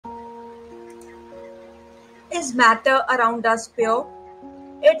Is matter around us pure?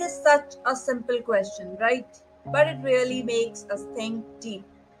 It is such a simple question, right? But it really makes us think deep.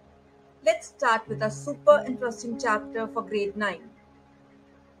 Let's start with a super interesting chapter for grade 9.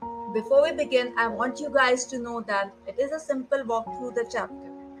 Before we begin, I want you guys to know that it is a simple walk through the chapter.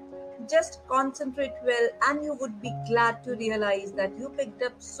 Just concentrate well, and you would be glad to realize that you picked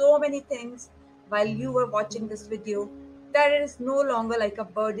up so many things while you were watching this video that it is no longer like a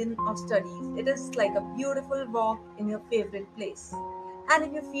burden of studies. It is like a beautiful walk in your favorite place. And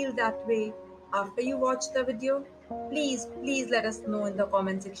if you feel that way after you watch the video, please let us know in the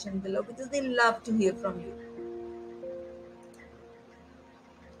comment section below because we love to hear from you.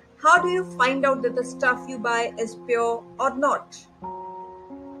 How do you find out that the stuff you buy is pure or not?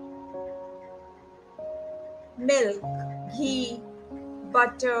 Milk, ghee,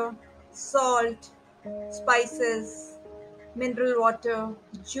 butter, salt, spices, mineral water,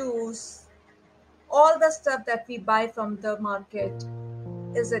 juice, all the stuff that we buy from the market.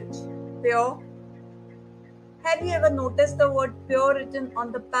 Is it pure? Have you ever noticed the word pure written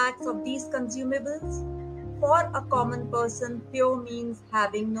on the packs of these consumables? For a common person, pure means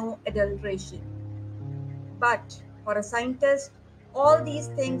having no adulteration. But for a scientist, all these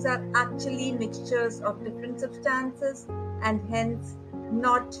things are actually mixtures of different substances and hence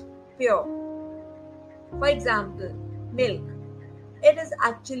not pure. For example, milk. It is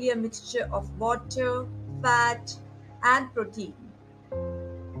actually a mixture of water, fat, and protein.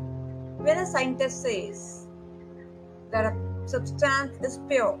 When a scientist says that a substance is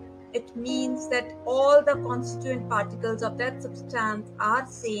pure, it means that all the constituent particles of that substance are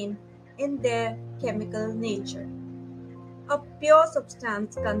same in their chemical nature. A pure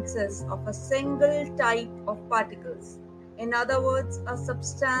substance consists of a single type of particles. In other words, a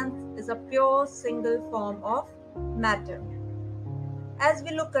substance is a pure single form of matter. As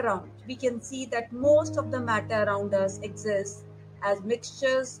we look around, we can see that most of the matter around us exists as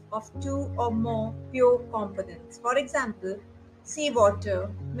mixtures of two or more pure components. For example, seawater,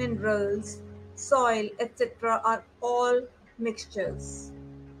 minerals, soil, etc. are all mixtures.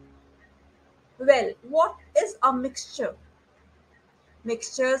 Well, what is a mixture?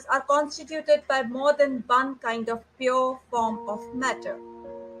 Mixtures are constituted by more than one kind of pure form of matter.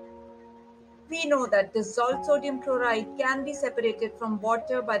 We know that dissolved sodium chloride can be separated from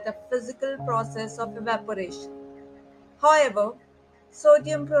water by the physical process of evaporation. However,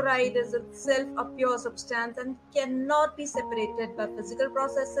 sodium chloride is itself a pure substance and cannot be separated by physical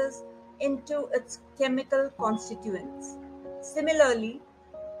processes into its chemical constituents. Similarly,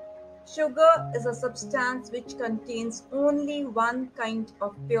 sugar is a substance which contains only one kind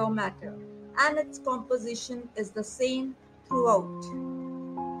of pure matter, and its composition is the same throughout.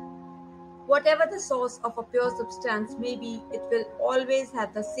 Whatever the source of a pure substance may be, it will always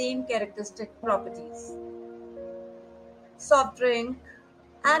have the same characteristic properties. Soft drink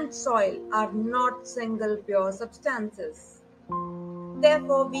and soil are not single pure substances.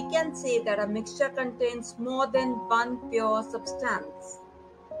 Therefore, we can say that a mixture contains more than one pure substance.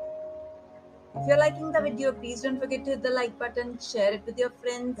 If you're liking the video, please don't forget to hit the like button, share it with your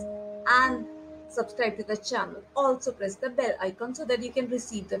friends, and subscribe to the channel. Also, press the bell icon so that you can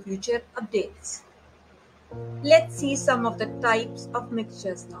receive the future updates. Let's see some of the types of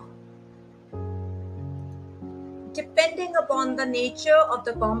mixtures now. Depending upon the nature of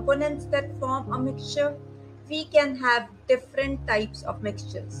the components that form a mixture, we can have different types of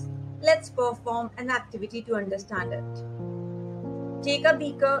mixtures. Let's perform an activity to understand it. Take a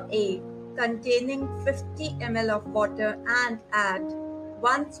beaker A containing 50 ml of water and add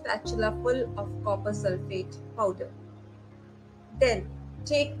 1 spatula full of copper sulfate powder. Then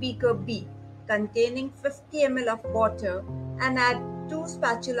take beaker B containing 50 ml of water and add 2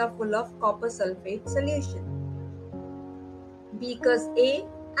 spatula full of copper sulfate solution. Beakers A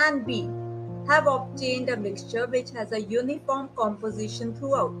and B have obtained a mixture which has a uniform composition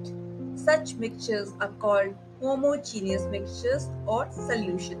throughout. Such mixtures are called homogeneous mixtures or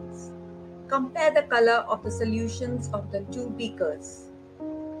solutions. Compare the color of the solutions of the two beakers.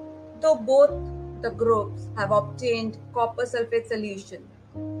 Though both the groups have obtained copper sulfate solution,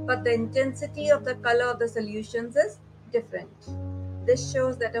 but the intensity of the color of the solutions is different. This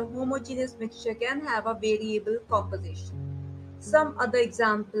shows that a homogeneous mixture can have a variable composition. Some other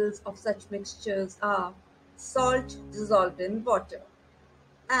examples of such mixtures are salt dissolved in water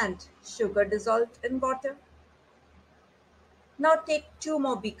and sugar dissolved in water. Now take two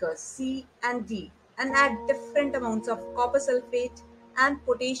more beakers, C and D, and add different amounts of copper sulfate and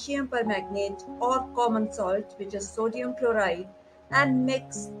potassium permanganate or common salt, which is sodium chloride, and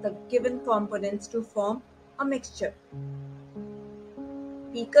mix the given components to form a mixture.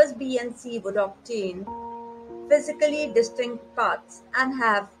 Beakers B and C would obtain physically distinct parts and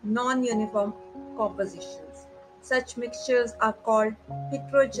have non-uniform compositions. Such mixtures are called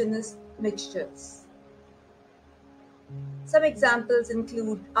heterogeneous mixtures. Some examples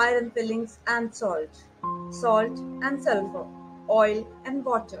include iron fillings and salt and sulfur, oil and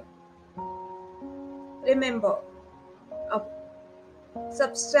water. Remember, a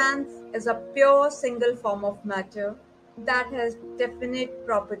substance is a pure single form of matter that has definite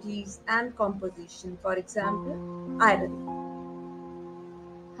properties and composition, for example, iron.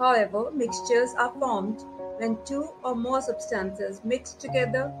 However, mixtures are formed when two or more substances mix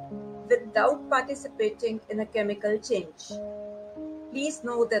together without participating in a chemical change. Please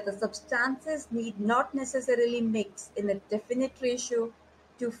know that the substances need not necessarily mix in a definite ratio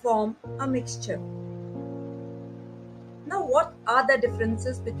to form a mixture. Now, what are the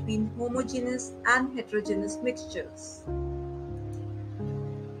differences between homogeneous and heterogeneous mixtures?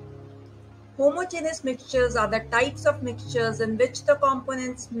 Homogeneous mixtures are the types of mixtures in which the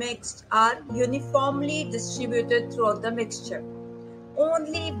components mixed are uniformly distributed throughout the mixture.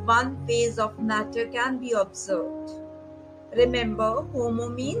 Only one phase of matter can be observed. Remember, homo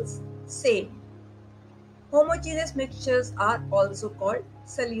means same. Homogeneous mixtures are also called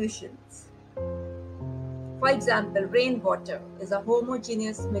solutions. For example, rainwater is a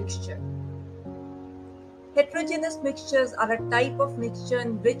homogeneous mixture. Heterogeneous mixtures are a type of mixture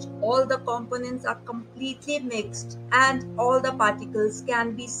in which all the components are completely mixed and all the particles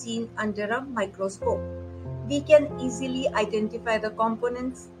can be seen under a microscope. We can easily identify the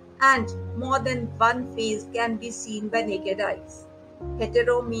components and more than one phase can be seen by naked eyes.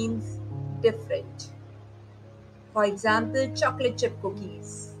 Hetero means different. For example, chocolate chip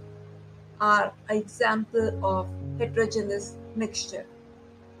cookies are an example of heterogeneous mixture.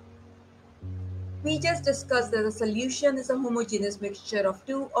 We just discussed that a solution is a homogeneous mixture of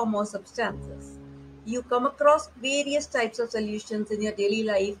two or more substances. You come across various types of solutions in your daily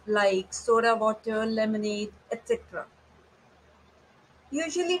life like soda water, lemonade, etc.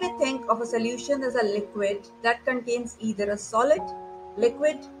 Usually we think of a solution as a liquid that contains either a solid,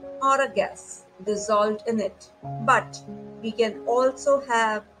 liquid, or a gas dissolved in it. But we can also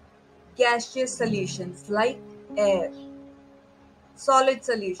have gaseous solutions like air, solid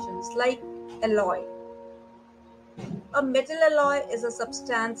solutions like alloy. A metal alloy is a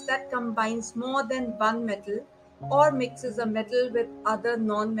substance that combines more than one metal or mixes a metal with other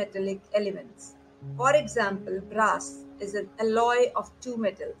non-metallic elements. For example, brass is an alloy of two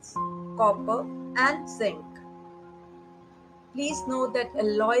metals, copper and zinc. Please note that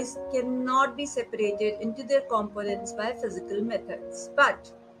alloys cannot be separated into their components by physical methods,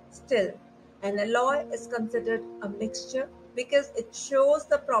 but still, an alloy is considered a mixture because it shows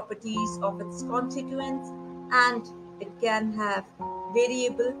the properties of its constituents and it can have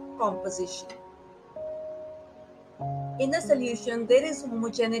variable composition. In a solution, there is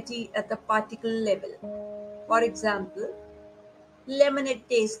homogeneity at the particle level. For example, lemonade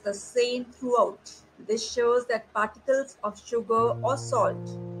tastes the same throughout. This shows that particles of sugar or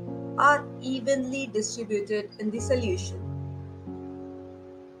salt are evenly distributed in the solution.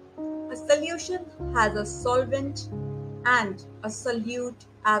 A solution has a solvent and a solute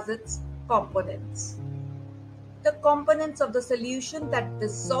as its components. The components of the solution that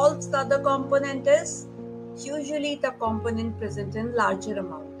dissolves the other component is usually the component present in larger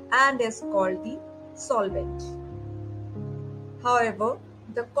amount and is called the solvent. However,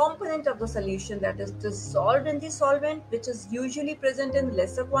 the component of the solution that is dissolved in the solvent, which is usually present in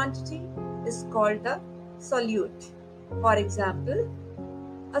lesser quantity, is called the solute. For example,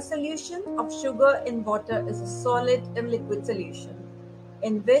 a solution of sugar in water is a solid in liquid solution,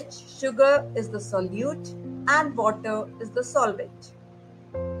 in which sugar is the solute and water is the solvent.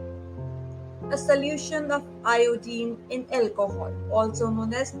 A solution of iodine in alcohol, also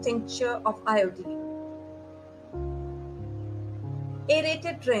known as tincture of iodine.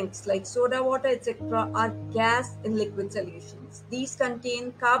 Aerated drinks like soda water, etc., are gas in liquid solutions. These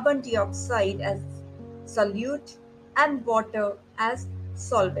contain carbon dioxide as solute and water as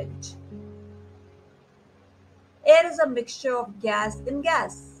solvent. Air is a mixture of gas in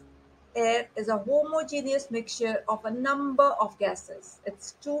gas. Air is a homogeneous mixture of a number of gases.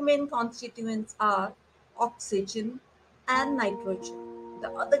 Its two main constituents are oxygen and nitrogen. The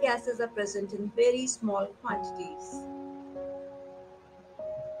other gases are present in very small quantities.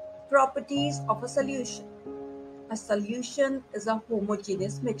 Properties of a solution. A solution is a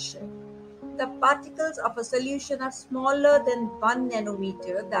homogeneous mixture. The particles of a solution are smaller than 1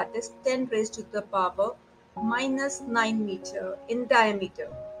 nanometer, that is 10 raised to the power minus 9 meter in diameter.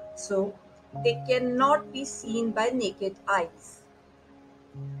 So, they cannot be seen by naked eyes.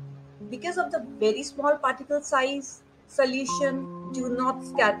 Because of the very small particle size, solution do not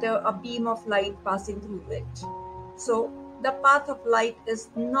scatter a beam of light passing through it. So, the path of light is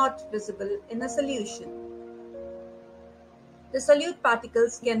not visible in a solution. The solute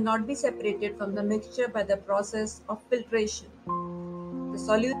particles cannot be separated from the mixture by the process of filtration. The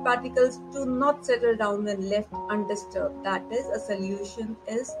solute particles do not settle down when left undisturbed, that is, a solution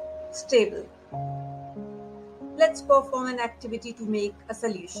is stable. Let's perform an activity to make a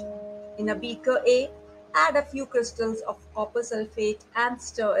solution. In a beaker A, add a few crystals of copper sulfate and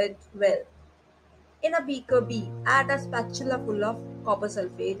stir it well. In a beaker B, add a spatula full of copper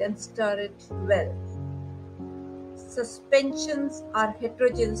sulfate and stir it well. Suspensions are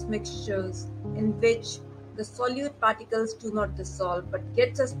heterogeneous mixtures in which the solute particles do not dissolve but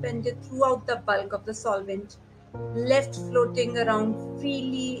get suspended throughout the bulk of the solvent, left floating around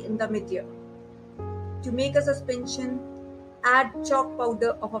freely in the media. To make a suspension, add chalk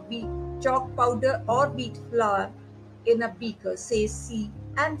powder or wheat flour in a beaker, say C,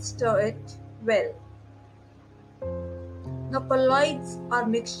 and stir it well. Now, colloids are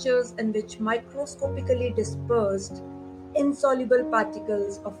mixtures in which microscopically dispersed, insoluble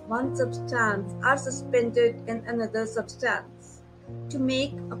particles of one substance are suspended in another substance. To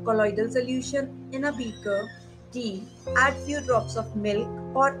make a colloidal solution in a beaker D, add few drops of milk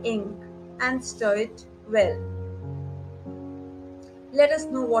or ink and stir it well. Let us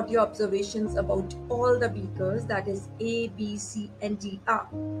know what your observations about all the beakers, that is A, B, C and D are.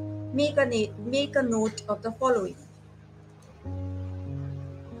 Make a note of the following.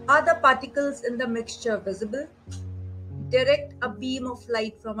 Are the particles in the mixture visible? Direct a beam of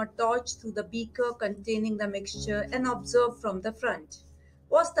light from a torch through the beaker containing the mixture and observe from the front.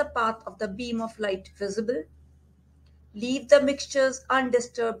 Was the path of the beam of light visible? Leave the mixtures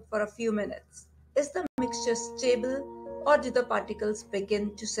undisturbed for a few minutes. Is the mixture stable or do the particles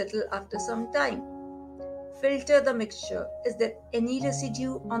begin to settle after some time? Filter the mixture. Is there any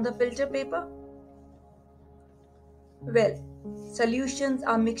residue on the filter paper? Well, solutions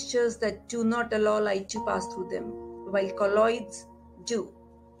are mixtures that do not allow light to pass through them, while colloids do.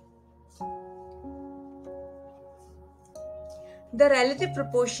 The relative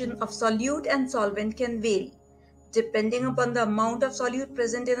proportion of solute and solvent can vary. Depending upon the amount of solute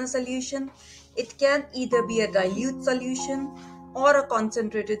present in a solution, it can either be a dilute solution or a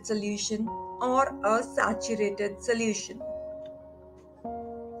concentrated solution or a saturated solution.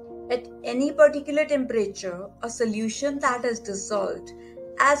 At any particular temperature, a solution that has dissolved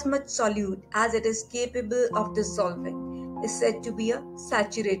as much solute as it is capable of dissolving is said to be a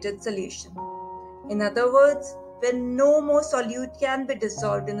saturated solution. In other words, when no more solute can be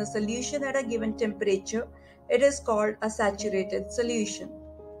dissolved in a solution at a given temperature, it is called a saturated solution.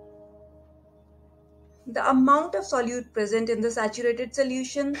 The amount of solute present in the saturated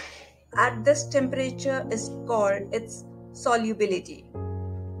solution at this temperature is called its solubility.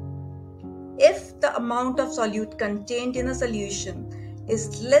 If the amount of solute contained in a solution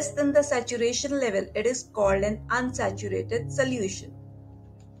is less than the saturation level, it is called an unsaturated solution.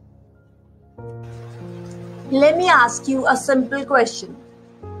 Let me ask you a simple question.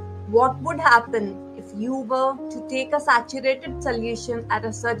 What would happen if you were to take a saturated solution at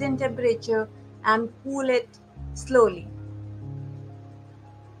a certain temperature and cool it slowly?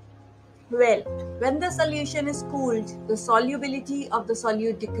 Well, when the solution is cooled, the solubility of the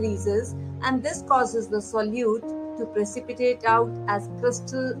solute decreases and this causes the solute to precipitate out as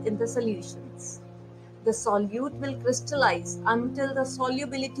crystal in the solutions. The solute will crystallize until the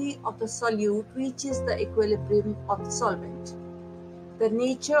solubility of the solute reaches the equilibrium of the solvent. The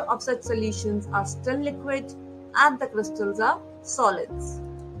nature of such solutions are still liquid and the crystals are solids.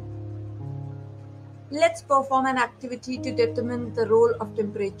 Let's perform an activity to determine the role of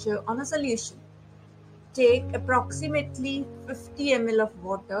temperature on a solution. Take approximately 50 ml of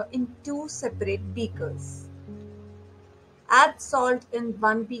water in two separate beakers. Add salt in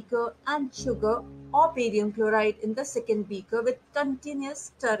one beaker and sugar or barium chloride in the second beaker with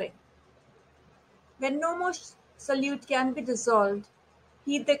continuous stirring. When no more solute can be dissolved,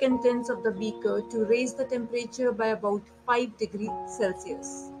 heat the contents of the beaker to raise the temperature by about 5 degrees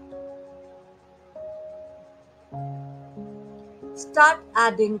Celsius. Start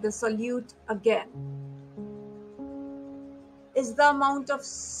adding the solute again. Is the amount of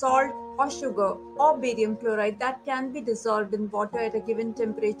salt or sugar or barium chloride that can be dissolved in water at a given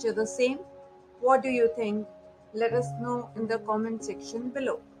temperature the same? What do you think? Let us know in the comment section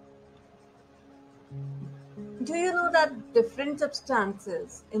below. Do you know that different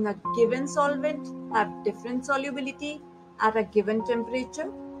substances in a given solvent have different solubility at a given temperature?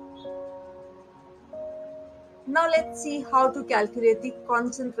 Now let's see how to calculate the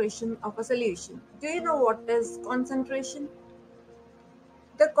concentration of a solution. Do you know what is concentration?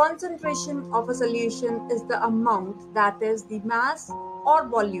 The concentration of a solution is the amount, that is the mass or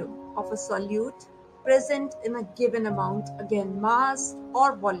volume of a solute present in a given amount, again mass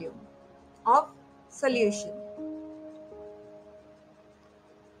or volume of solution.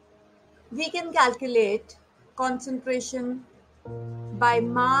 We can calculate concentration by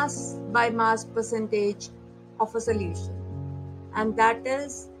mass percentage of a solution, and that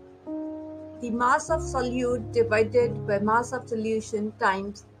is the mass of solute divided by mass of solution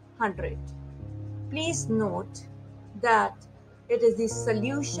times 100. Please note that it is the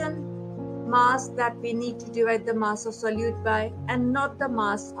solution mass that we need to divide the mass of solute by and not the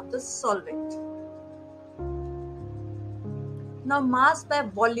mass of the solvent. Now mass by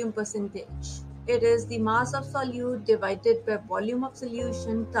volume percentage. It is the mass of solute divided by volume of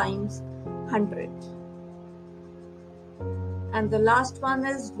solution times 100. And the last one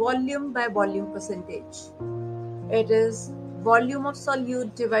is volume by volume percentage. It is volume of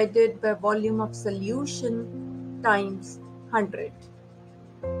solute divided by volume of solution times 100.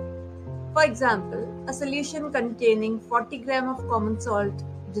 For example, a solution containing 40 gram of common salt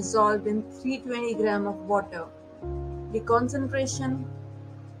dissolved in 320 gram of water. The concentration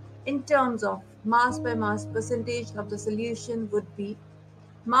in terms of mass by mass percentage of the solution would be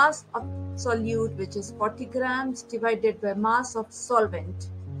mass of solute, which is 40 grams, divided by mass of solvent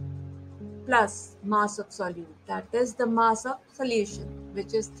plus mass of solute, that is the mass of solution,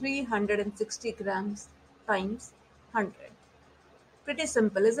 which is 360 grams times 100. Pretty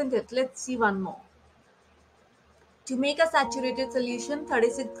simple, isn't it? Let's see one more. To make a saturated solution,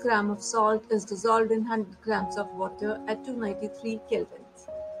 36 grams of salt is dissolved in 100 grams of water at 293 kelvins.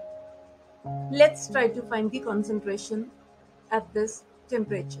 Let's try to find the concentration at this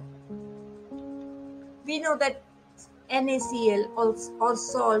temperature. We know that NaCl or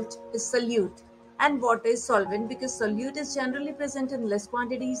salt is solute and water is solvent because solute is generally present in less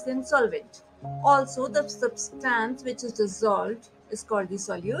quantities than solvent. Also, the substance which is dissolved is called the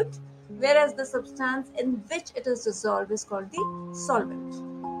solute, whereas the substance in which it is dissolved is called the solvent.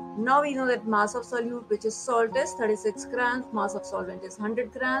 Now we know that mass of solute, which is salt, is 36 grams, mass of solvent is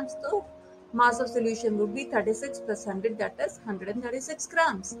 100 grams, so mass of solution would be 36 plus 100, that is 136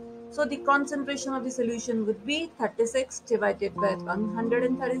 grams. So the concentration of the solution would be 36 divided by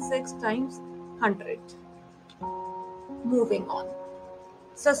 136 times 100. Moving on.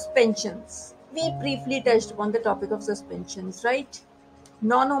 Suspensions. We briefly touched upon the topic of suspensions, right?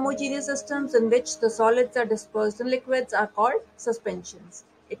 Non-homogeneous systems in which the solids are dispersed in liquids are called suspensions.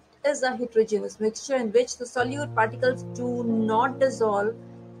 It is a heterogeneous mixture in which the solute particles do not dissolve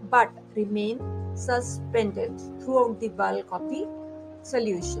but remain suspended throughout the bulk of the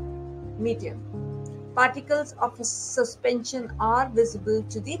solution medium. Particles of a suspension are visible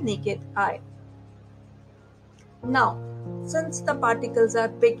to the naked eye. Now, since the particles are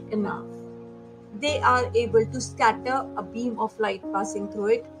big enough, they are able to scatter a beam of light passing through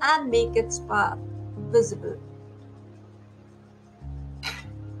it and make its path visible.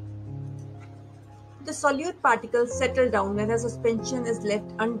 The solute particles settle down when a suspension is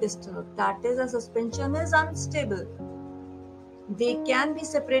left undisturbed, that is, a suspension is unstable. They can be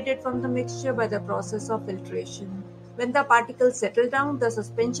separated from the mixture by the process of filtration. When the particles settle down, the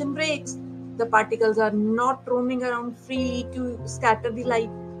suspension breaks. The particles are not roaming around freely to scatter the light.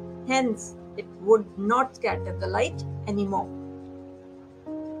 Hence, it would not scatter the light anymore.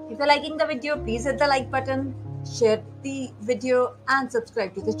 If you're liking the video, please hit the like button, share the video and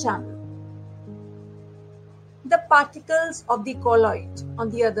subscribe to the channel. The particles of the colloid, on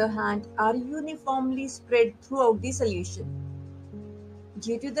the other hand, are uniformly spread throughout the solution.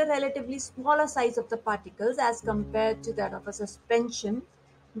 Due to the relatively smaller size of the particles as compared to that of a suspension,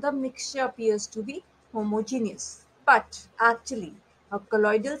 the mixture appears to be homogeneous. But actually, a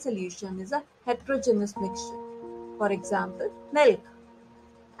colloidal solution is a heterogeneous mixture. For example, milk.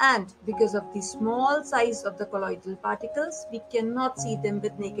 And because of the small size of the colloidal particles, we cannot see them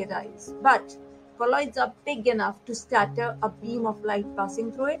with naked eyes. But colloids are big enough to scatter a beam of light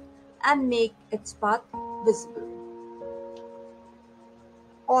passing through it and make its path visible.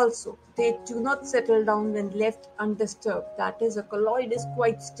 Also, they do not settle down when left undisturbed. That is, a colloid is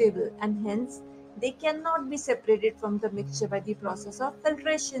quite stable and hence they cannot be separated from the mixture by the process of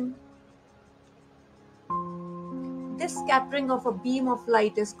filtration. This scattering of a beam of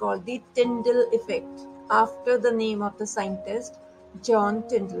light is called the Tyndall effect, after the name of the scientist John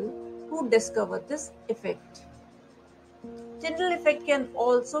Tyndall, who discovered this effect. Tyndall effect can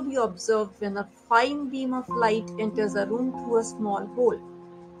also be observed when a fine beam of light enters a room through a small hole.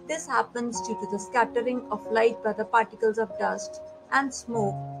 This happens due to the scattering of light by the particles of dust and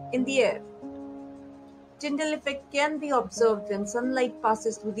smoke in the air. Tyndall effect can be observed when sunlight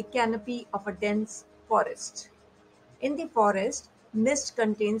passes through the canopy of a dense forest. In the forest, mist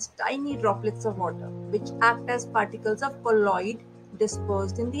contains tiny droplets of water, which act as particles of colloid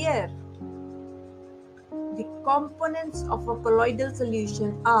dispersed in the air. The components of a colloidal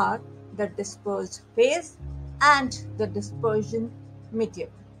solution are the dispersed phase and the dispersion medium.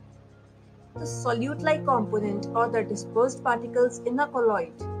 The solute-like component or the dispersed particles in a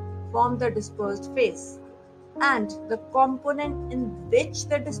colloid form the dispersed phase, and the component in which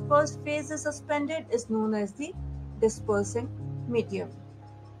the dispersed phase is suspended is known as the dispersing medium.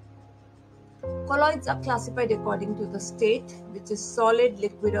 Colloids are classified according to the state, which is solid,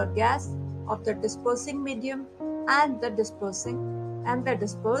 liquid or gas, of the dispersing medium and the dispersed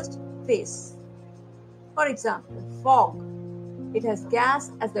phase. For example, fog. It has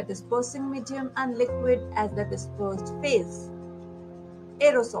gas as the dispersing medium and liquid as the dispersed phase.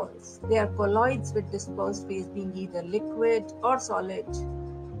 Aerosols. They are colloids with dispersed phase being either liquid or solid,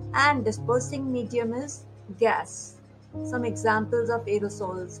 and dispersing medium is gas. Some examples of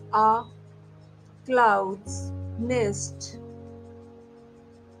aerosols are clouds, mist,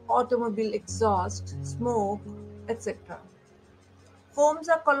 automobile exhaust, smoke, etc. Foams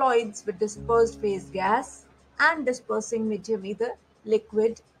are colloids with dispersed phase gas and dispersing medium either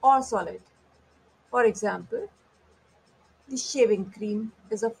liquid or solid. For example, the shaving cream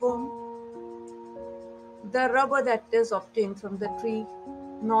is a foam. The rubber that is obtained from the tree,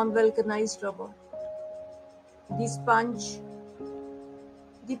 non-vulcanized rubber. The sponge,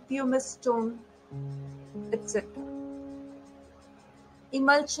 the pumice stone, etc.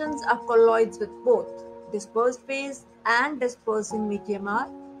 Emulsions are colloids with both dispersed phase and dispersing medium are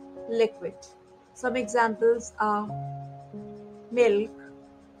liquid. Some examples are milk,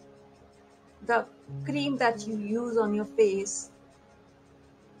 the cream that you use on your face,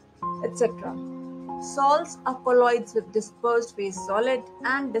 etc. Salts are colloids with dispersed phase solid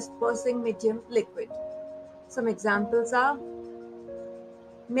and dispersing medium liquid. Some examples are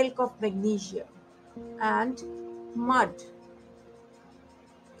milk of magnesia and mud.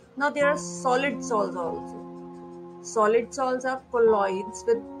 Now there are solid salts also. Solid salts are colloids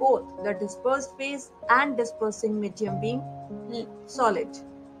with both the dispersed phase and dispersing medium being solid.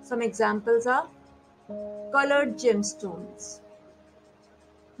 Some examples are colored gemstones,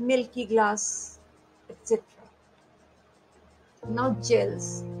 milky glass, etc. Now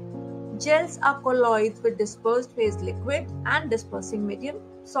gels. Gels are colloids with dispersed phase liquid and dispersing medium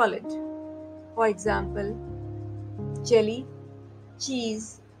solid. For example, jelly,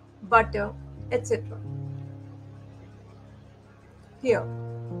 cheese, butter, etc. Here,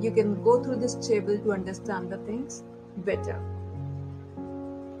 you can go through this table to understand the things better.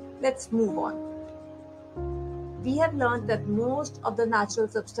 Let's move on. We have learned that most of the natural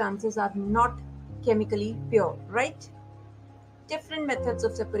substances are not chemically pure, right? Different methods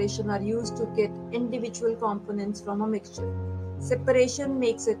of separation are used to get individual components from a mixture. Separation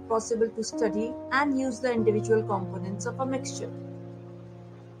makes it possible to study and use the individual components of a mixture.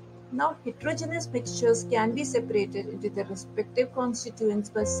 Now, heterogeneous mixtures can be separated into their respective constituents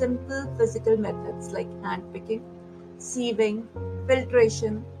by simple physical methods like handpicking, sieving,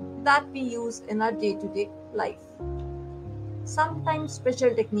 filtration that we use in our day-to-day life. Sometimes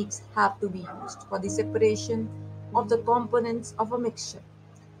special techniques have to be used for the separation of the components of a mixture.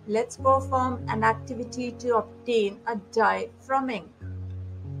 Let's perform an activity to obtain a dye from ink.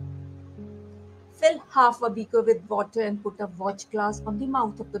 Fill half a beaker with water and put a watch glass on the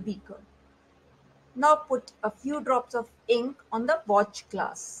mouth of the beaker. Now put a few drops of ink on the watch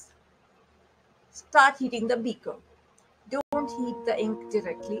glass. Start heating the beaker. Don't heat the ink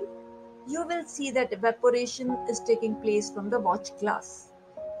directly. You will see that evaporation is taking place from the watch glass.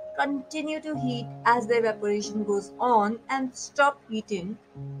 Continue to heat as the evaporation goes on and stop heating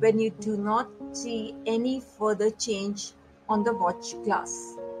when you do not see any further change on the watch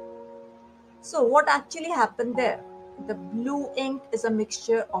glass. So what actually happened there? The blue ink is a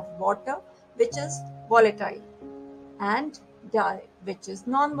mixture of water, which is volatile, and dye, which is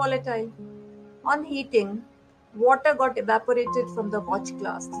non-volatile. On heating, water got evaporated from the watch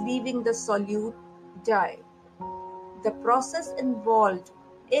glass, leaving the solute dye. The process involved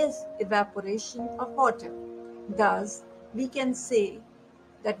is evaporation of water. Thus, we can say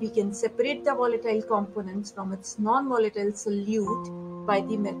that we can separate the volatile components from its non-volatile solute by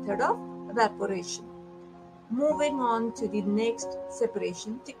the method of evaporation. Moving on to the next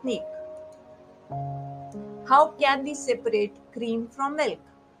separation technique. How can we separate cream from milk?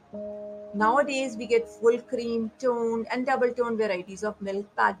 Nowadays, we get full cream, toned, and double toned varieties of milk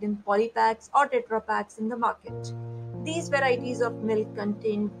packed in polypacks or tetra packs in the market. These varieties of milk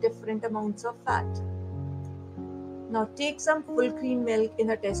contain different amounts of fat. Now, take some full cream milk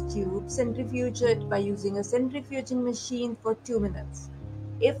in a test tube, centrifuge it by using a centrifuging machine for 2 minutes.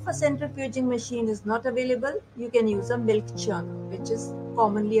 If a centrifuging machine is not available, you can use a milk churner, which is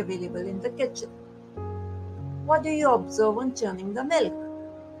commonly available in the kitchen. What do you observe on churning the milk?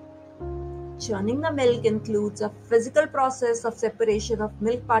 Churning the milk includes a physical process of separation of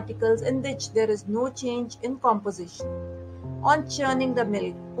milk particles in which there is no change in composition. On churning the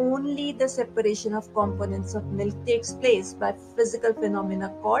milk, only the separation of components of milk takes place by physical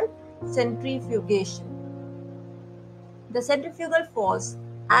phenomena called centrifugation. The centrifugal force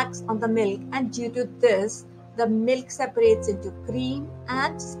acts on the milk, and due to this, the milk separates into cream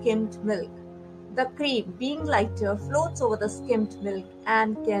and skimmed milk. The cream, being lighter, floats over the skimmed milk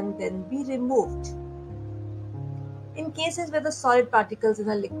and can then be removed. In cases where the solid particles in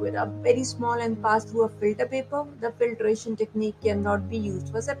a liquid are very small and pass through a filter paper, the filtration technique cannot be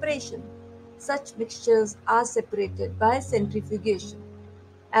used for separation. Such mixtures are separated by centrifugation.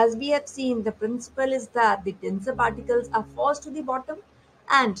 As we have seen, the principle is that the denser particles are forced to the bottom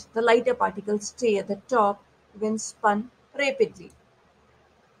and the lighter particles stay at the top when spun rapidly.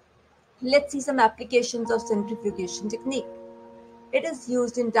 Let's see some applications of centrifugation technique. It is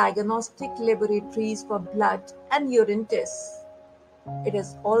used in diagnostic laboratories for blood and urine tests. It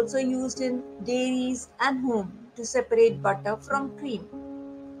is also used in dairies and home to separate butter from cream.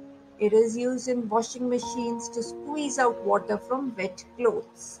 It is used in washing machines to squeeze out water from wet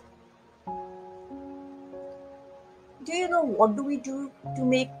clothes. Do you know what do we do to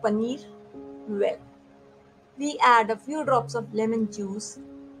make paneer? Well, we add a few drops of lemon juice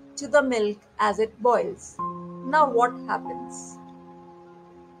to the milk as it boils. Now what happens?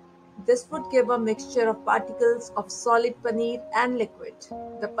 This would give a mixture of particles of solid paneer and liquid.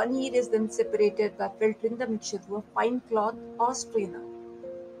 The paneer is then separated by filtering the mixture through a fine cloth or strainer.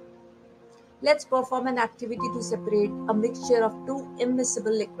 Let's perform an activity to separate a mixture of two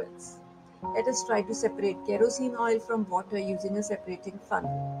immiscible liquids. Let us try to separate kerosene oil from water using a separating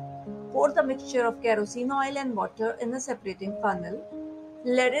funnel. Pour the mixture of kerosene oil and water in a separating funnel.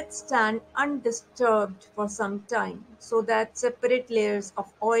 Let it stand undisturbed for some time so that separate layers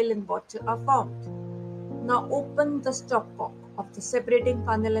of oil and water are formed. Now open the stopcock of the separating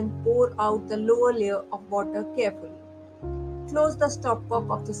funnel and pour out the lower layer of water carefully. Close the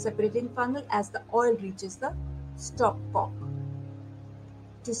stopcock of the separating funnel as the oil reaches the stopcock.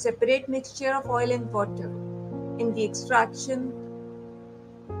 To separate mixture of oil and water in the extraction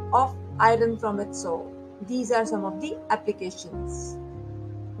of iron from its ore. These are some of the applications.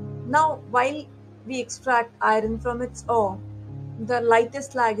 Now, while we extract iron from its ore, the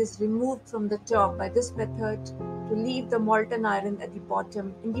lightest slag is removed from the top by this method to leave the molten iron at the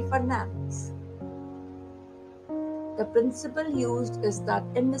bottom in the furnace. The principle used is that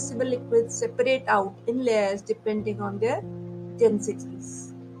immiscible liquids separate out in layers depending on their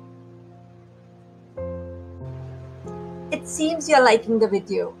densities. It seems you're liking the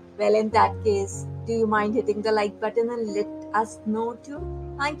video. Well, in that case, do you mind hitting the like button and let us know too?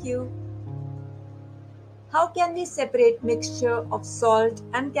 Thank you. How can we separate mixture of salt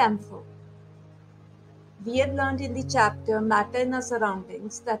and camphor? We have learned in the chapter Matter in Our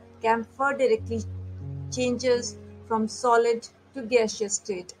Surroundings that camphor directly changes from solid to gaseous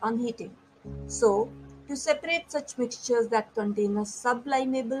state on heating. So, to separate such mixtures that contain a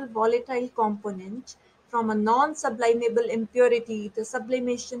sublimable volatile component from a non-sublimable impurity, the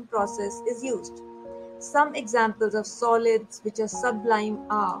sublimation process is used. Some examples of solids which are sublime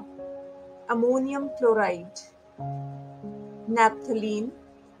are ammonium chloride, naphthalene,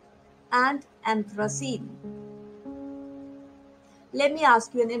 and anthracene. Let me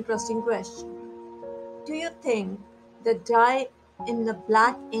ask you an interesting question. Do you think the dye in the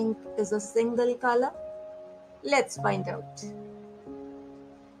black ink is a single color? Let's find out.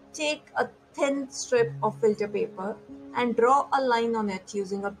 Take a thin strip of filter paper and draw a line on it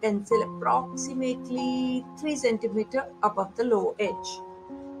using a pencil approximately 3 cm above the lower edge.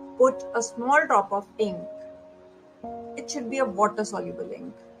 Put a small drop of ink. It should be a water-soluble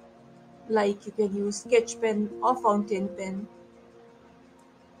ink, like you can use sketch pen or fountain pen,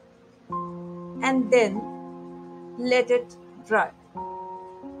 and then let it dry.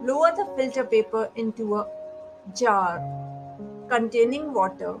 Lower the filter paper into a jar containing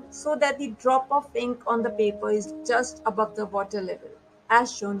water so that the drop of ink on the paper is just above the water level,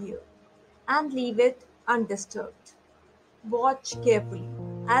 as shown here, and leave it undisturbed. Watch carefully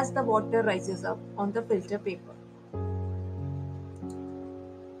as the water rises up on the filter paper.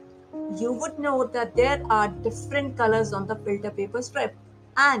 You would know that there are different colors on the filter paper strip,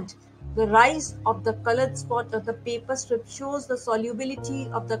 and the rise of the colored spot of the paper strip shows the solubility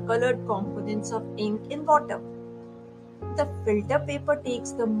of the colored components of ink in water. The filter paper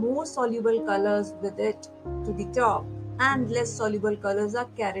takes the more soluble colors with it to the top, and less soluble colors are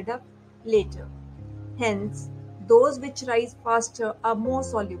carried up later. Hence, those which rise faster are more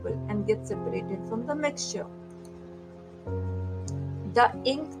soluble and get separated from the mixture. The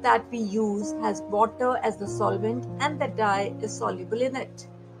ink that we use has water as the solvent, and the dye is soluble in it.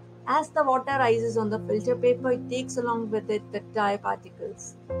 As the water rises on the filter paper, it takes along with it the dye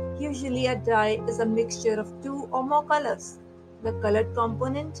particles. Usually a dye is a mixture of two or more colors. The colored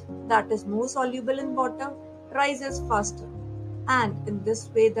component that is more soluble in water rises faster, and in this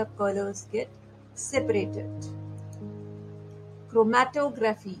way the colors get separated.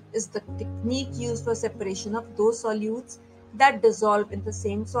 Chromatography is the technique used for separation of those solutes that dissolve in the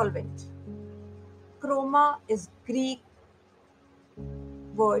same solvent. Chroma is Greek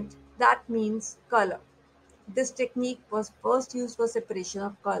word that means color. This technique was first used for separation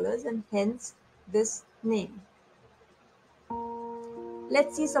of colors and hence this name.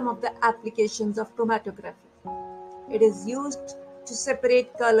 Let's see some of the applications of chromatography. It is used to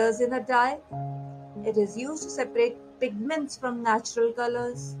separate colors in a dye. It is used to separate pigments from natural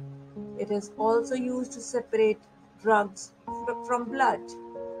colors. It is also used to separate drugs from blood.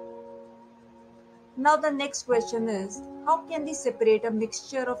 Now the next question is, how can we separate a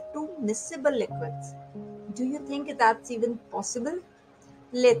mixture of two miscible liquids? Do you think that's even possible?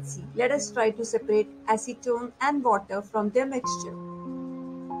 Let's see. Let us try to separate acetone and water from their mixture.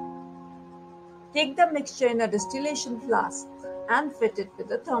 Take the mixture in a distillation flask and fit it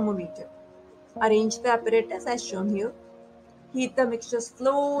with a thermometer. Arrange the apparatus as shown here. Heat the mixture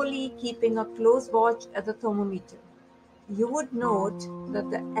slowly, keeping a close watch at the thermometer. You would note that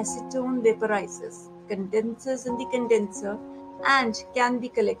the acetone vaporizes, condenses in the condenser, and can be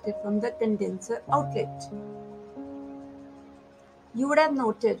collected from the condenser outlet. You would have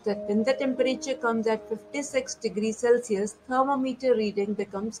noted that when the temperature comes at 56 degrees Celsius, thermometer reading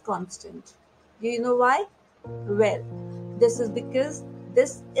becomes constant. Do you know why? Well, this is because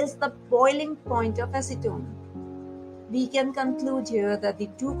this is the boiling point of acetone. We can conclude here that the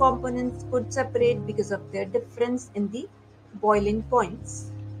two components could separate because of their difference in the boiling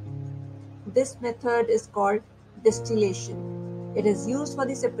points. This method is called distillation. It is used for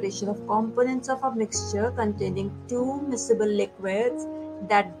the separation of components of a mixture containing two miscible liquids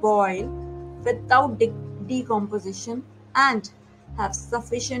that boil without decomposition and have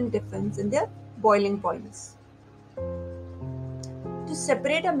sufficient difference in their boiling points. To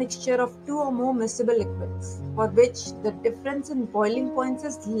separate a mixture of two or more miscible liquids for which the difference in boiling points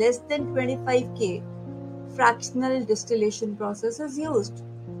is less than 25 K, fractional distillation process is used.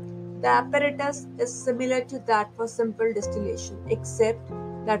 The apparatus is similar to that for simple distillation, except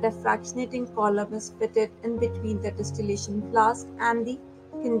that a fractionating column is fitted in between the distillation flask and the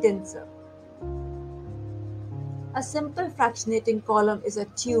condenser. A simple fractionating column is a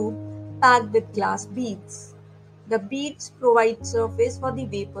tube packed with glass beads. The beads provide surface for the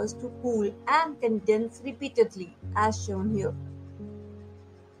vapors to cool and condense repeatedly, as shown here.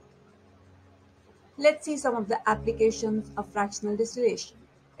 Let's see some of the applications of fractional distillation.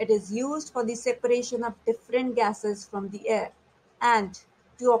 It is used for the separation of different gases from the air and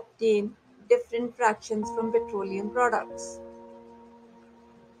to obtain different fractions from petroleum products.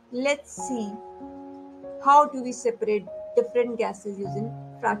 Let's see how do we separate different gases using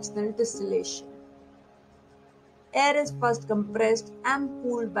fractional distillation. Air is first compressed and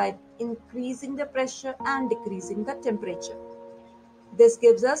cooled by increasing the pressure and decreasing the temperature. This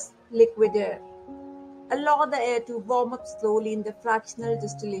gives us liquid air. Allow the air to warm up slowly in the fractional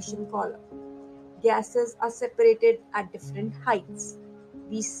distillation column. Gases are separated at different heights.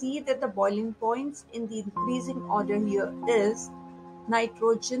 We see that the boiling points in the increasing order here is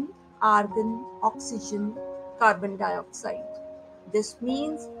nitrogen, argon, oxygen, carbon dioxide. This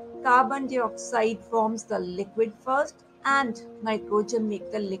means carbon dioxide forms the liquid first and nitrogen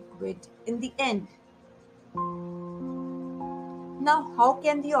make the liquid in the end. Now, how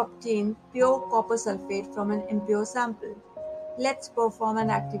can we obtain pure copper sulfate from an impure sample? Let's perform an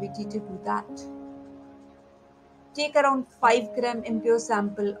activity to do that. Take around 5 gram impure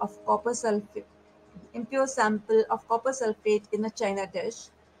sample of copper sulfate in a china dish.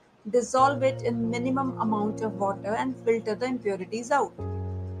 Dissolve it in minimum amount of water and filter the impurities out.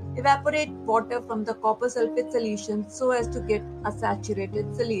 Evaporate water from the copper sulfate solution so as to get a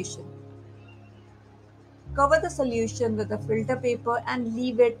saturated solution. Cover the solution with a filter paper and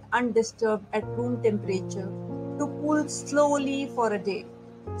leave it undisturbed at room temperature to cool slowly for a day.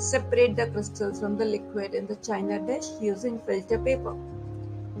 Separate the crystals from the liquid in the china dish using filter paper.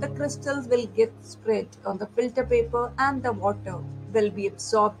 The crystals will get spread on the filter paper and the water will be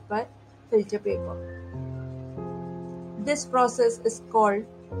absorbed by filter paper. This process is called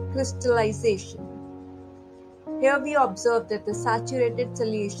crystallization. Here we observe that the saturated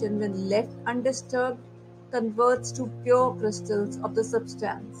solution, when left undisturbed, converts to pure crystals of the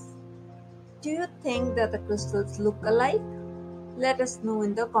substance. Do you think that the crystals look alike? Let us know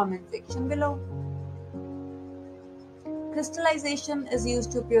in the comment section below. Crystallization is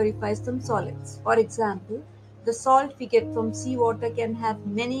used to purify some solids. For example, the salt we get from seawater can have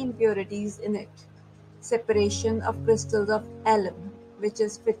many impurities in it. Separation of crystals of alum, which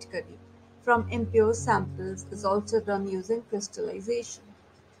is Pitcairn, from impure samples is also done using crystallization.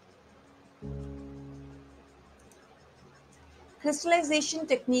 Crystallization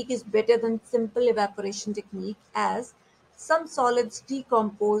technique is better than simple evaporation technique as some solids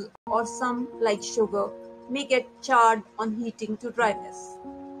decompose or some, like sugar, may get charred on heating to dryness.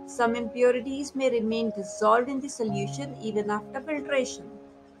 Some impurities may remain dissolved in the solution even after filtration.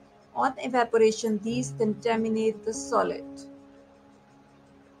 On evaporation, these contaminate the solid.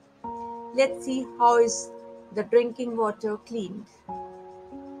 Let's see how is the drinking water cleaned.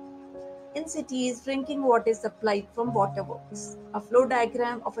 In cities, drinking water is supplied from waterworks. A flow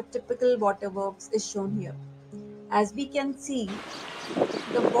diagram of a typical waterworks is shown here. As we can see,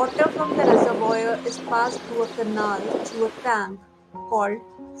 the water from the reservoir is passed through a canal to a tank called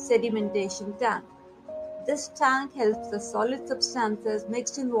sedimentation tank. This tank helps the solid substances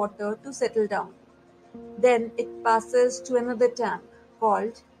mixed in water to settle down. Then it passes to another tank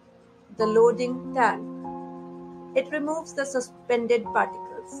called the loading tank. It removes the suspended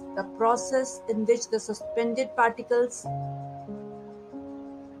particles. The process in which the suspended particles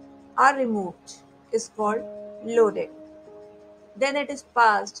are removed is called loading. Then it is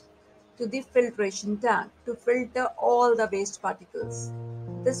passed to the filtration tank to filter all the waste particles.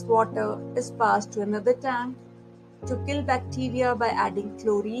 This water is passed to another tank to kill bacteria by adding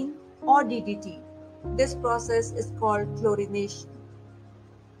chlorine or DDT. This process is called chlorination.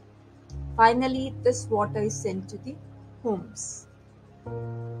 Finally, this water is sent to the homes.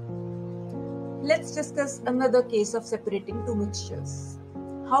 Let's discuss another case of separating two mixtures.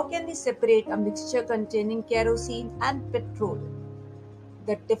 How can we separate a mixture containing kerosene and petrol?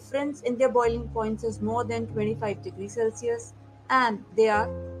 The difference in their boiling points is more than 25 degrees Celsius and they are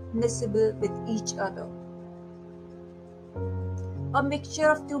miscible with each other. A mixture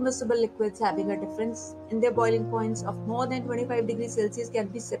of two miscible liquids having a difference in their boiling points of more than 25 degrees Celsius can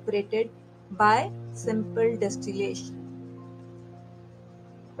be separated by simple distillation.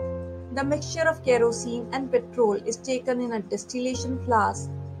 The mixture of kerosene and petrol is taken in a distillation flask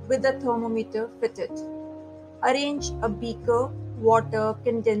with a thermometer fitted. Arrange a beaker, water,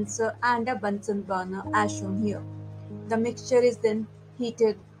 condenser and a Bunsen burner as shown here. The mixture is then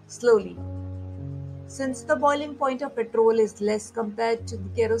heated slowly. Since the boiling point of petrol is less compared to the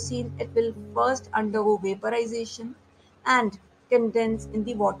kerosene, it will first undergo vaporization and condense in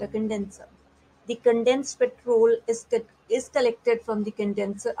the water condenser. The condensed petrol is collected from the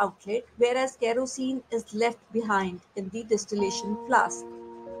condenser outlet, whereas kerosene is left behind in the distillation flask.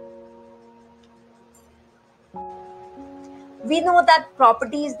 We know that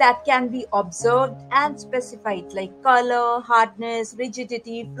properties that can be observed and specified like color, hardness,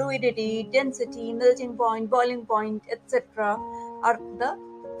 rigidity, fluidity, density, melting point, boiling point, etc. are the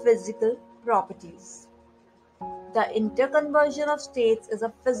physical properties. The interconversion of states is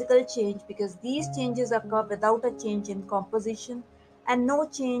a physical change because these changes occur without a change in composition and no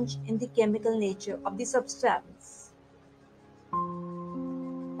change in the chemical nature of the substance.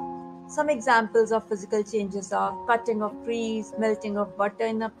 Some examples of physical changes are cutting of trees, melting of butter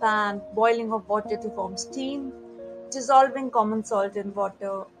in a pan, boiling of water to form steam, dissolving common salt in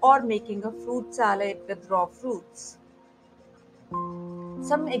water, or making a fruit salad with raw fruits.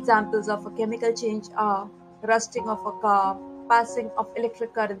 Some examples of a chemical change are rusting of a car, passing of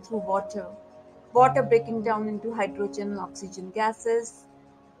electric current through water, water breaking down into hydrogen and oxygen gases,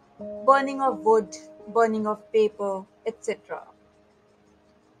 burning of wood, burning of paper, etc.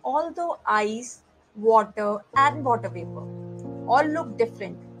 Although ice, water, and water vapor all look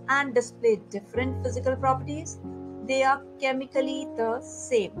different and display different physical properties, they are chemically the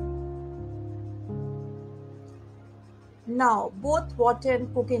same. Now, both water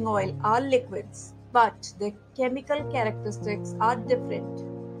and cooking oil are liquids, but their chemical characteristics are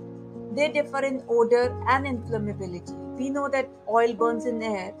different. They differ in odor and inflammability. We know that oil burns in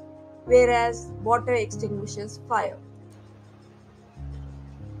air, whereas water extinguishes fire.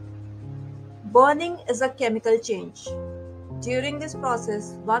 Burning is a chemical change. During this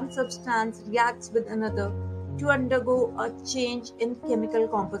process, one substance reacts with another to undergo a change in chemical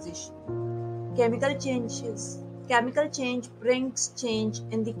composition. Chemical changes. Chemical change brings change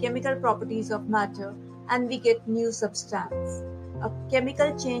in the chemical properties of matter and we get new substance. A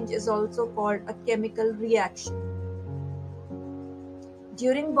chemical change is also called a chemical reaction.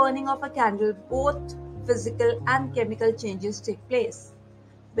 During burning of a candle, both physical and chemical changes take place.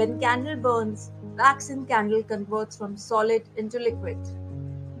 When candle burns, wax in candle converts from solid into liquid.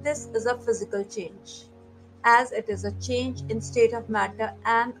 This is a physical change, as it is a change in state of matter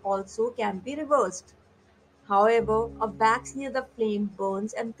and also can be reversed. However, a wax near the flame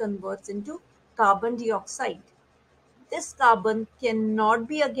burns and converts into carbon dioxide. This carbon cannot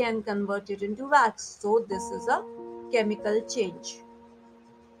be again converted into wax, so this is a chemical change.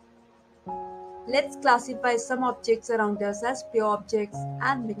 Let's classify some objects around us as pure objects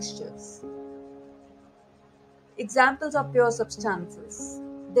and mixtures. Examples of pure substances: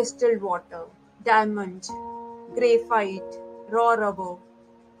 distilled water, diamond, graphite, raw rubber.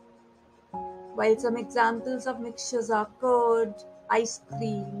 While some examples of mixtures are curd, ice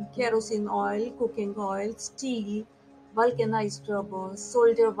cream, kerosene oil, cooking oil, steel, vulcanized rubber,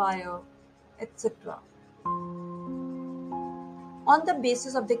 solder wire, etc. On the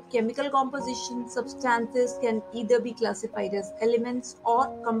basis of their chemical composition, substances can either be classified as elements or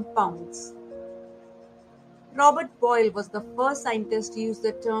compounds. Robert Boyle was the first scientist to use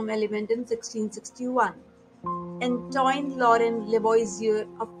the term element in 1661. Antoine Laurent Lavoisier,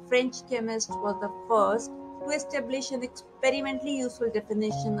 a French chemist, was the first to establish an experimentally useful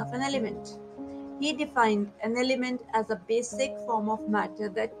definition of an element. He defined an element as a basic form of matter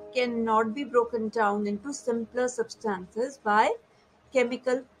that cannot be broken down into simpler substances by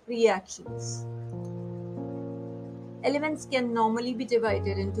chemical reactions. Elements can normally be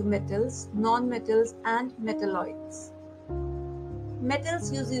divided into metals, non-metals, and metalloids.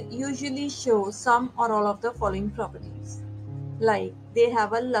 Metals usually show some or all of the following properties. Like they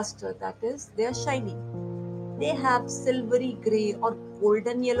have a luster, that is, they are shiny. They have silvery grey or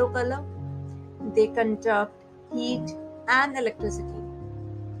golden yellow color. They conduct heat and electricity.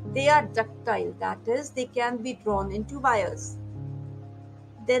 They are ductile, that is, they can be drawn into wires.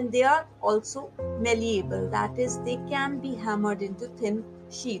 Then they are also malleable, that is, they can be hammered into thin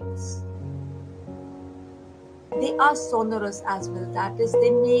sheets. They are sonorous as well, that is,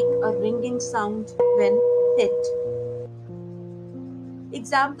 they make a ringing sound when hit.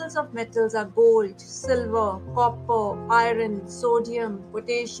 Examples of metals are gold, silver, copper, iron, sodium,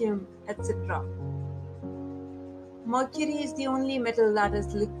 potassium, etc. Mercury is the only metal that is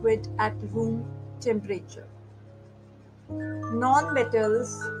liquid at room temperature.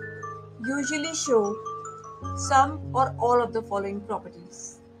 Non-metals usually show some or all of the following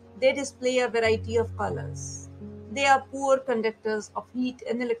properties. They display a variety of colors. They are poor conductors of heat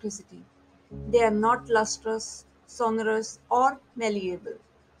and electricity. They are not lustrous, sonorous, or malleable.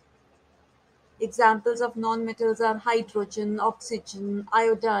 Examples of nonmetals are hydrogen, oxygen,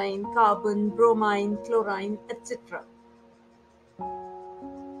 iodine, carbon, bromine, chlorine, etc.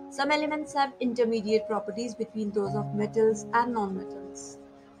 Some elements have intermediate properties between those of metals and nonmetals.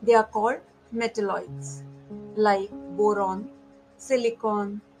 They are called metalloids, like boron,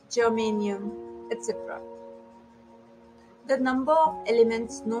 silicon, germanium, etc. The number of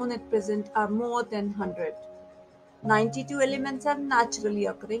elements known at present are more than 100. 92 elements are naturally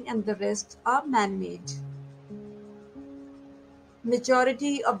occurring and the rest are man-made.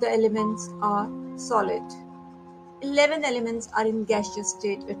 Majority of the elements are solid. 11 elements are in gaseous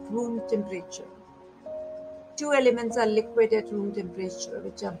state at room temperature. 2 elements are liquid at room temperature,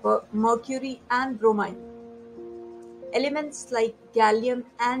 which are mercury and bromine. Elements like gallium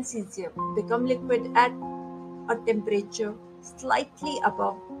and cesium become liquid at a temperature slightly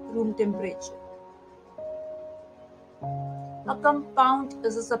above room temperature. A compound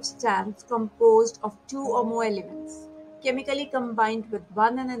is a substance composed of 2 or more elements, chemically combined with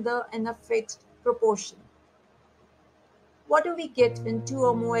one another in a fixed proportion. What do we get when 2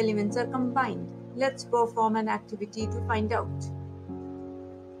 or more elements are combined? Let's perform an activity to find out.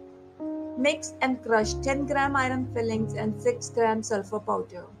 Mix and crush 10 gram iron fillings and 6 gram sulfur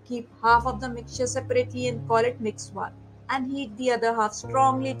powder. Keep half of the mixture separately and call it mix 1. And heat the other half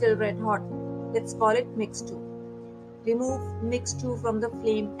strongly till red hot. Let's call it mix 2. Remove mix 2 from the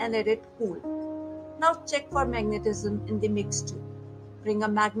flame and let it cool. Now check for magnetism in the mix 2. Bring a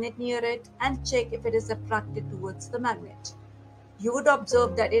magnet near it and check if it is attracted towards the magnet. You would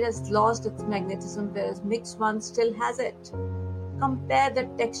observe that it has lost its magnetism whereas mix 1 still has it. Compare the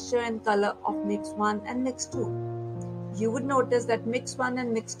texture and color of mix 1 and mix 2. You would notice that mix 1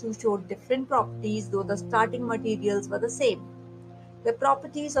 and mix 2 showed different properties, though the starting materials were the same. The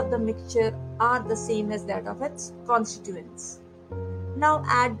properties of the mixture are the same as that of its constituents. Now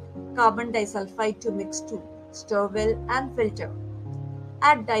add carbon disulfide to mix 2. Stir well and filter.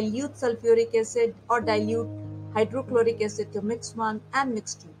 Add dilute sulfuric acid or dilute hydrochloric acid to mix 1 and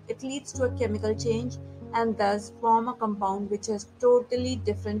mix 2. It leads to a chemical change and thus form a compound which has totally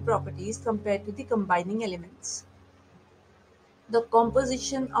different properties compared to the combining elements. The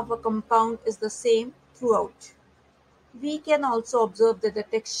composition of a compound is the same throughout. We can also observe that the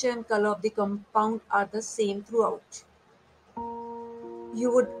texture and color of the compound are the same throughout. You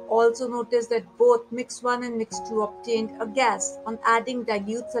would also notice that both mix 1 and mix 2 obtained a gas on adding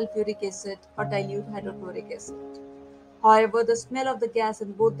dilute sulfuric acid or dilute hydrochloric acid. However, the smell of the gas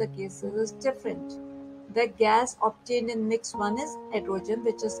in both the cases is different. The gas obtained in mix 1 is hydrogen,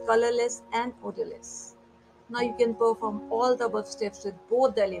 which is colorless and odorless. Now you can perform all the above steps with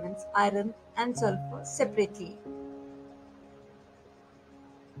both the elements iron and sulfur separately.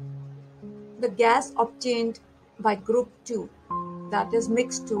 The gas obtained by group 2, that is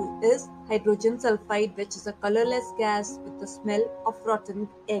mix 2, is hydrogen sulfide, which is a colorless gas with the smell of rotten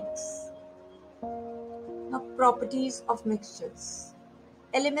eggs. Now, properties of mixtures.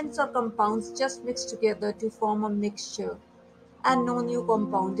 Elements or compounds just mix together to form a mixture and no new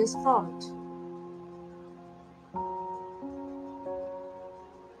compound is formed.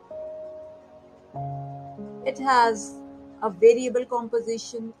 It has a variable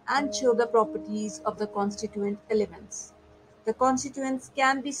composition and show the properties of the constituent elements. The constituents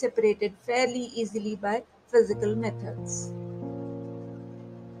can be separated fairly easily by physical methods.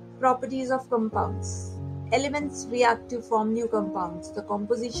 Properties of compounds. Elements react to form new compounds. The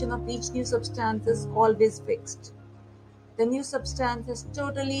composition of each new substance is always fixed. The new substance has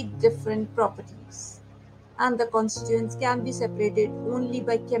totally different properties, and the constituents can be separated only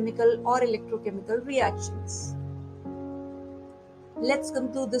by chemical or electrochemical reactions. Let's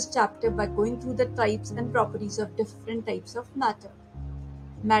conclude this chapter by going through the types and properties of different types of matter.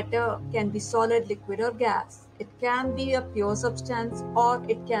 Matter can be solid, liquid, or gas. It can be a pure substance or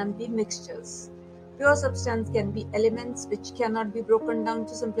it can be mixtures. Pure substance can be elements which cannot be broken down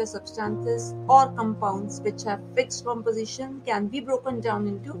to simpler substances, or compounds which have fixed composition can be broken down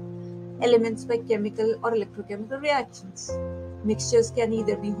into elements by chemical or electrochemical reactions. Mixtures can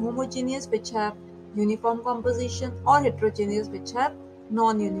either be homogeneous, which have uniform composition, or heterogeneous, which have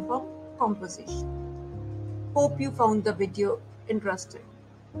non-uniform composition. Hope you found the video interesting.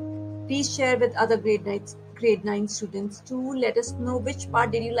 Please share with other grade 9 students too. Let us know which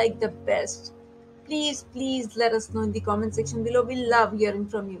part did you like the best. Please let us know in the comment section below. We love hearing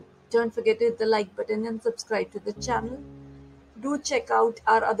from you. Don't forget to hit the like button and subscribe to the channel. Do check out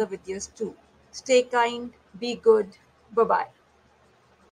our other videos too. Stay kind, be good. Bye-bye.